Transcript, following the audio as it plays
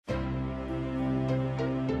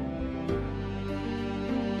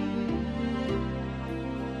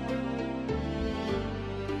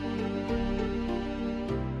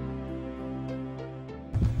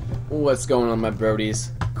What's going on, my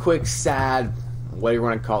brodies? Quick, sad, whatever you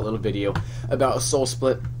want to call it, little video about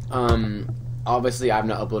SoulSplit. Obviously, I've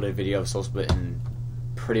not uploaded a video of SoulSplit in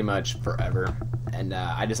pretty much forever, and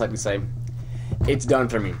I just like to say, it's done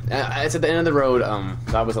for me. It's at the end of the road.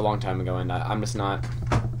 That was a long time ago, and I'm just not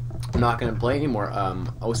gonna play anymore.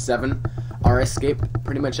 07 RScape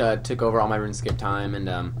pretty much took over all my RuneScape time,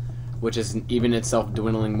 and which is even itself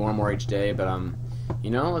dwindling more and more each day. But you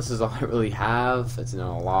know, this is all I really have. It's a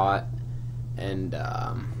lot, and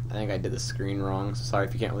I think I did the screen wrong, so sorry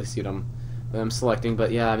if you can't really see what I'm selecting.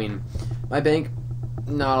 But yeah, I mean, my bank,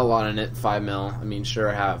 not a lot in it, 5 mil. I mean, sure,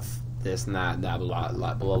 I have this and that,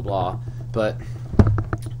 blah blah, but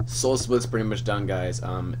SoulSplit's pretty much done, guys.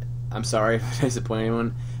 I'm sorry if I disappoint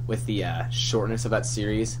anyone with the shortness of that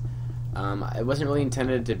series. It wasn't really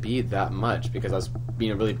intended to be that much, because I was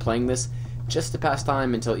really playing this just to pass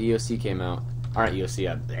time until EOC came out. Alright,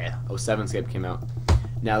 EOC, 07scape came out.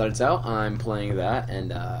 Now that it's out, I'm playing that,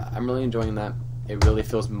 and I'm really enjoying that. It really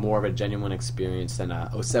feels more of a genuine experience than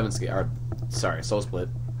 07scape, or sorry, SoulSplit.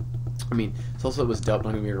 I mean, SoulSplit was dope,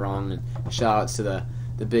 don't get me wrong, and shout outs to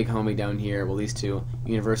the big homie down here, well, these two,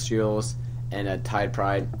 Universals and Tide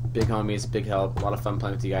Pride. Big homies, big help, a lot of fun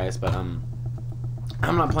playing with you guys, but I'm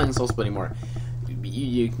not playing SoulSplit anymore.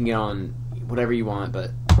 You can get on whatever you want,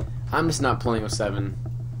 but I'm just not playing 07.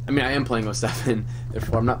 I mean, I am playing 07,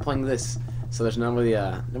 therefore I'm not playing this. So there's no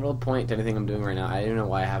real point to anything I'm doing right now. I don't know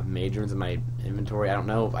why I have majors in my inventory. I don't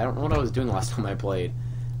know what I was doing the last time I played.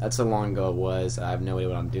 That's how long ago it was. I have no idea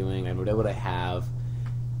what I'm doing. I have no idea what I have.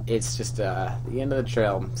 It's just the end of the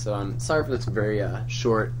trail. So I'm sorry for this very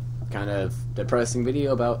short, kind of depressing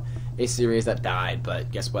video about a series that died.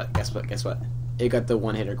 But guess what? It got the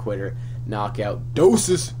one-hitter quitter knockout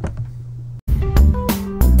doses.